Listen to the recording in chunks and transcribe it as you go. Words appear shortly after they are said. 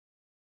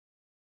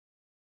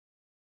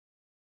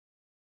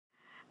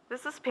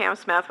This is Pam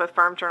Smith with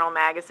Farm Journal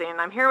Magazine.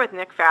 I'm here with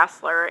Nick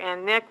Fassler,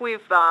 and Nick,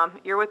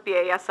 you're with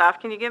BASF.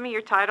 Can you give me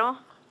your title?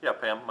 Yeah,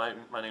 Pam,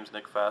 my name's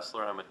Nick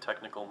Fassler. I'm a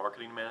technical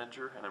marketing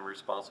manager, and I'm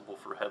responsible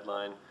for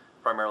Headline,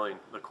 primarily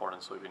the corn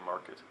and soybean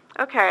market.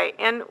 Okay,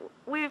 and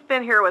we've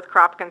been here with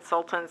crop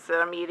consultants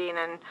at a meeting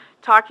and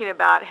talking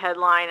about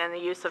Headline and the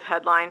use of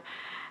Headline.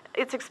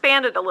 It's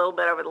expanded a little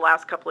bit over the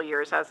last couple of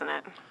years, hasn't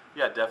it?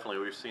 Yeah, definitely.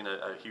 We've seen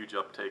a huge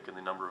uptake in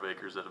the number of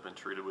acres that have been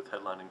treated with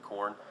Headline and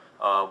corn.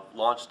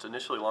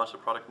 Initially launched the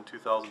product in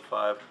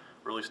 2005,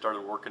 really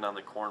started working on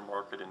the corn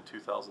market in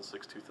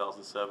 2006,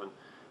 2007,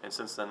 and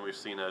since then we've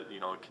seen a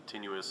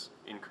continuous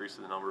increase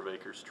in the number of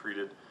acres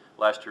treated.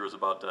 Last year was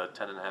about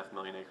 10.5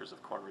 million acres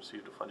of corn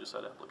received a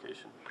fungicide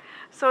application.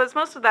 So is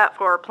most of that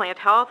for plant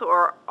health,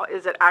 or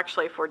is it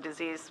actually for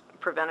disease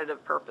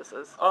preventative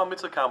purposes?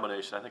 It's a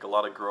combination. I think a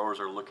lot of growers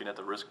are looking at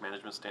the risk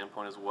management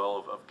standpoint as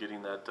well of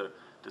getting that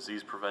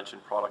disease prevention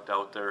product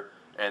out there,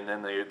 and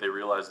then they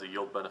realize the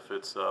yield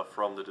benefits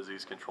from the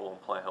disease control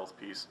and plant health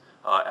piece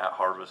at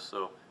harvest.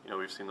 So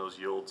we've seen those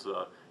yields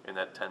in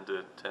that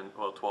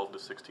 12 to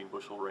 16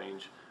 bushel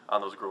range on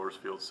those growers'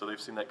 fields. So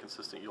they've seen that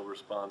consistent yield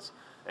response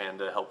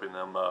and helping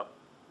them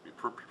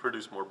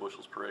produce more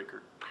bushels per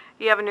acre.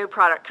 You have a new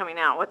product coming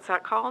out. What's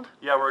that called?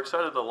 Yeah, we're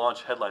excited to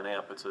launch Headline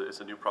Amp. It's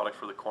a new product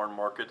for the corn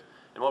market,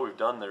 and what we've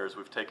done there is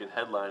we've taken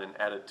Headline and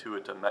added to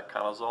it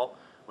metconazole,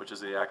 which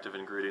is the active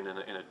ingredient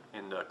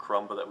in the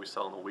crumba that we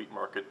sell in the wheat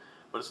market.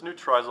 But it's a new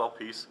trizol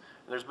piece,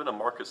 and there's been a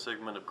market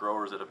segment of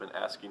growers that have been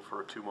asking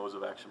for a 2 modes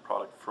of action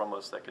product from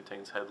us that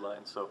contains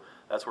Headline. So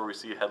that's where we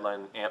see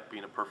Headline Amp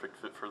being a perfect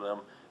fit for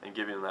them and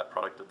giving them that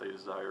product that they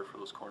desire for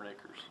those corn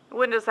acres.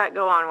 When does that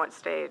go on? What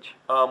stage?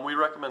 We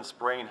recommend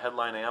spraying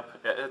Headline Amp.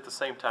 At the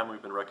same time,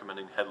 we've been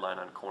recommending Headline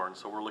on corn.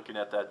 So we're looking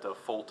at that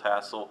full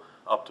tassel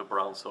up to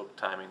brown silk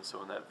timing,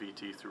 so in that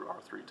VT through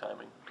R3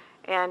 timing.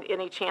 And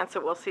any chance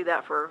that we'll see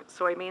that for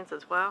soybeans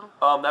as well?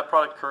 That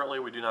product currently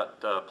we do not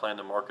plan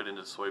to market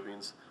into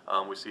soybeans.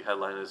 We see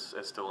Headline as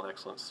still an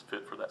excellent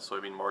fit for that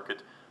soybean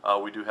market.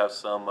 We do have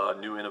some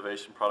new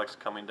innovation products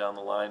coming down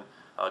the line.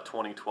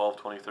 2012,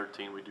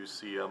 2013, we do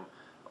see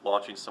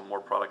launching some more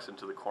products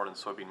into the corn and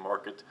soybean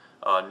market,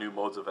 new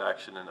modes of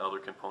action and other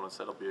components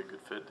that'll be a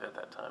good fit at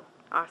that time.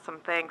 Awesome,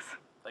 thanks.